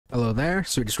Hello there,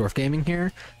 Swedish Dwarf Gaming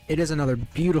here. It is another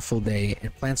beautiful day in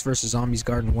Plants vs. Zombies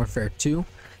Garden Warfare 2,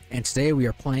 and today we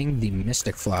are playing the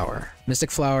Mystic Flower.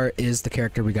 Mystic Flower is the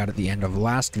character we got at the end of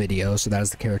last video, so that is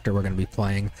the character we're going to be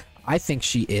playing. I think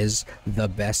she is the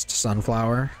best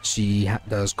sunflower. She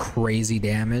does crazy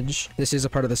damage. This is a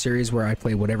part of the series where I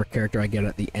play whatever character I get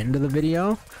at the end of the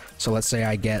video. So let's say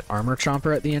I get Armor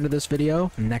Chomper at the end of this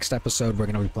video. Next episode, we're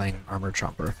going to be playing Armor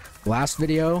Chomper. Last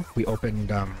video, we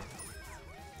opened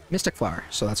Mystic Flower,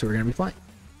 so that's what we're going to be playing.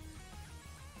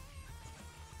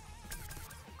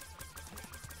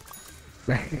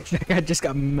 That guy just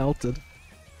got melted.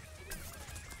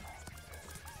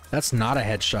 That's not a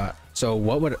headshot. So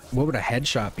what would a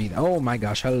headshot be? Oh my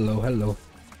gosh, hello.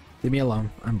 Leave me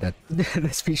alone. I'm dead.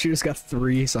 This feature just got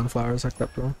 3 sunflowers hooked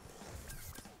up to him.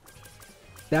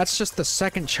 That's just the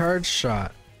second charge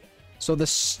shot. So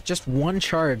this just one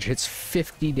charge hits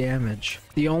 50 damage.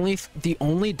 The only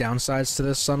downsides to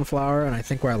this sunflower, and I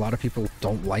think why a lot of people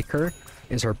don't like her,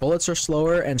 is her bullets are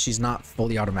slower and she's not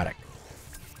fully automatic.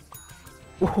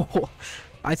 Ooh,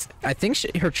 I think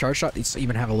her charge shot needs to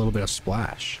even have a little bit of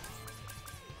splash.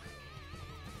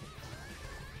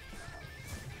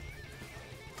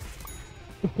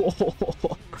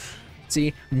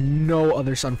 See, no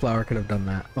other sunflower could have done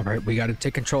that. Alright, we gotta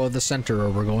take control of the center or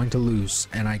we're going to lose.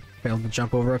 And I failed to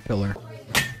jump over a pillar.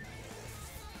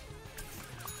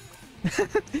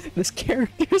 This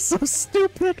character is so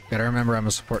stupid. Gotta remember I'm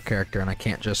a support character and I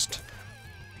can't just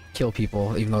kill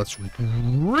people, even though it's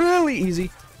really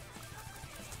easy.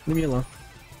 Leave me alone.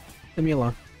 Leave me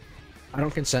alone. I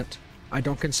don't consent. I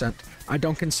don't consent. I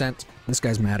don't consent. This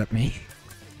guy's mad at me.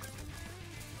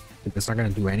 It's not gonna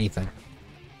do anything.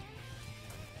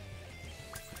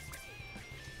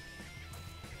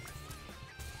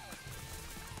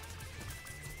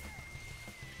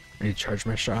 I need to charge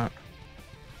my shot.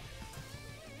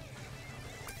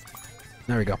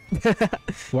 There we go.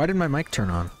 Why did my mic turn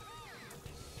on?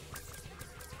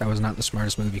 That was not the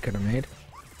smartest move you could have made.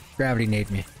 Gravity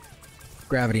nade me.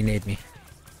 Gravity nade me.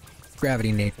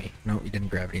 Gravity nade me. No, you didn't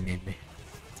gravity nade me.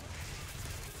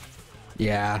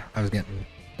 Yeah, I was getting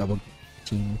double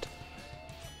teamed.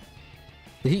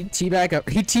 Did he teabag up?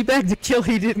 He teabagged the kill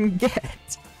he didn't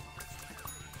get.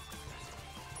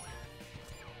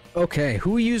 Okay,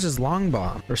 who uses long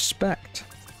bomb? Respect.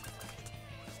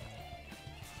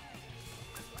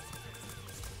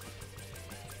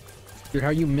 Dude, how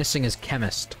are you missing his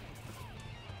chemist?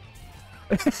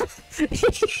 He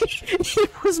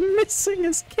was missing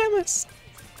his chemist.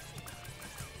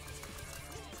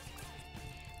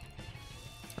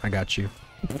 I got you.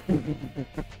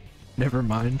 Never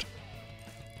mind.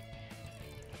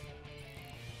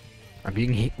 I'm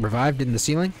being revived in the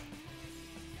ceiling?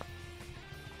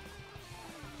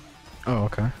 Oh,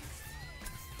 okay.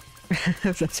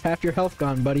 That's half your health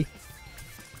gone, buddy.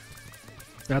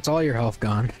 That's all your health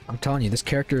gone. I'm telling you, this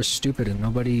character is stupid and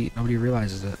nobody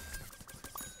realizes it.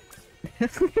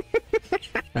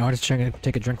 I wanted to try to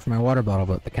take a drink from my water bottle,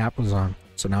 but the cap was on.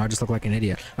 So now I just look like an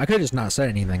idiot. I could have just not said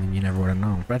anything and you never would have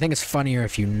known. But I think it's funnier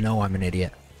if you know I'm an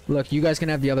idiot. Look, you guys can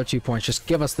have the other 2 points. Just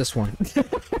give us this one.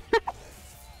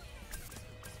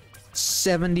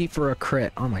 70 for a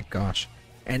crit. Oh my gosh.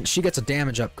 And she gets a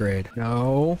damage upgrade.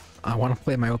 No, I want to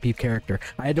play my OP character.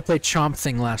 I had to play Chomp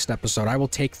Thing last episode. I will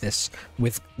take this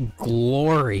with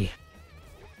glory.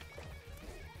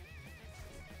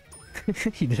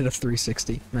 He did a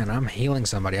 360. Man, I'm healing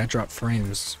somebody. I dropped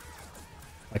frames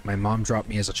like my mom dropped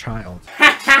me as a child.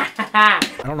 I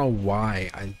don't know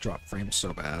why I drop frames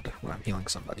so bad when I'm healing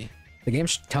somebody. The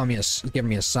game's telling me, giving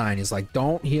me a sign. He's like,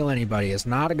 don't heal anybody. It's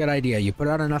not a good idea. You put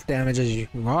out enough damage as you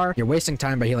are. You're wasting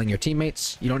time by healing your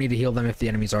teammates. You don't need to heal them if the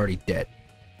enemy's already dead.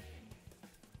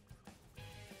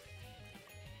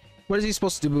 What is he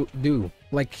supposed to do?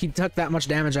 Like, he took that much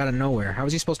damage out of nowhere. How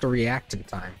is he supposed to react in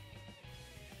time?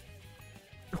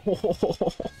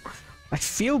 Oh, I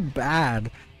feel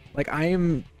bad. Like, I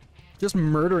am just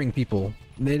murdering people.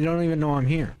 They don't even know I'm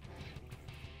here.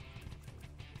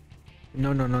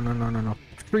 No.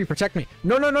 Tree, protect me.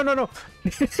 No.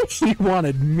 He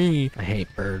wanted me. I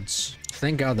hate birds.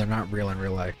 Thank God they're not real in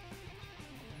real life.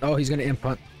 Oh, he's gonna imp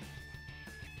hunt.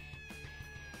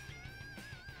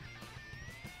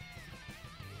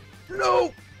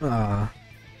 No!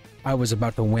 I was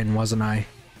about to win, wasn't I?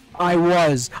 I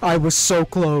was so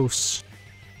close.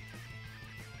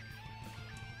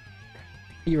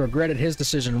 He regretted his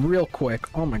decision real quick.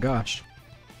 Oh my gosh.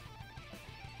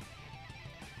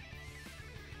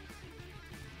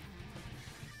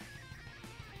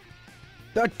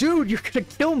 Dude, you're gonna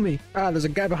kill me! Ah, there's a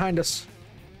guy behind us.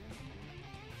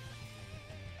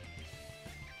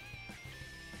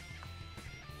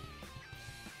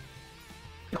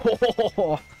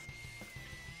 Oh,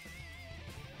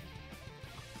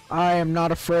 I am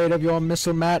not afraid of your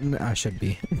missile, Matt, and I should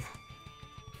be.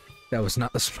 That was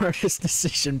not the smartest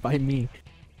decision by me.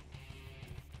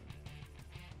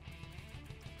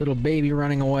 Little baby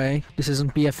running away. This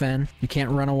isn't BFN. You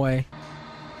can't run away.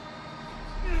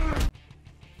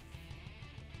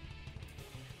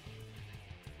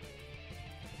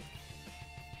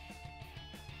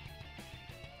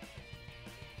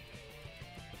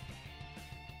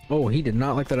 Oh, he did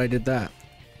not like that I did that.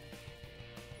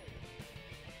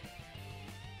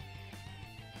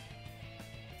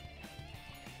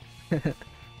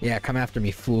 Yeah, come after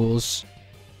me, fools.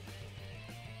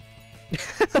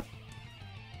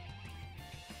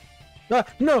 No,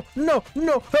 no,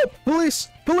 no, help, police,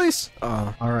 police!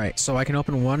 Alright, so I can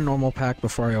open one normal pack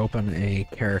before I open a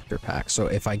character pack. So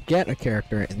if I get a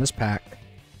character in this pack,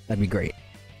 that'd be great.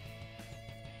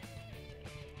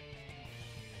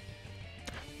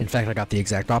 In fact, I got the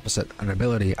exact opposite, an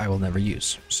ability I will never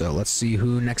use. So let's see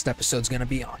who next episode's gonna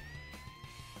be on.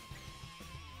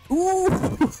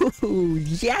 Ooh,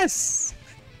 yes!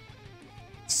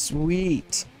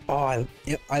 Sweet. Oh,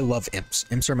 I love imps.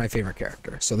 Imps are my favorite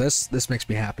character. So this makes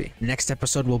me happy. Next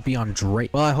episode will be on Drake.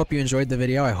 Well, I hope you enjoyed the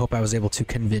video. I hope I was able to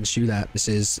convince you that this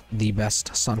is the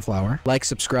best sunflower. Like,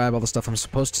 subscribe, all the stuff I'm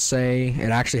supposed to say.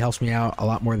 It actually helps me out a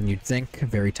lot more than you'd think.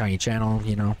 Very tiny channel,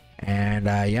 you know. And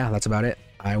yeah, that's about it.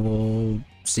 I will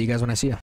see you guys when I see you.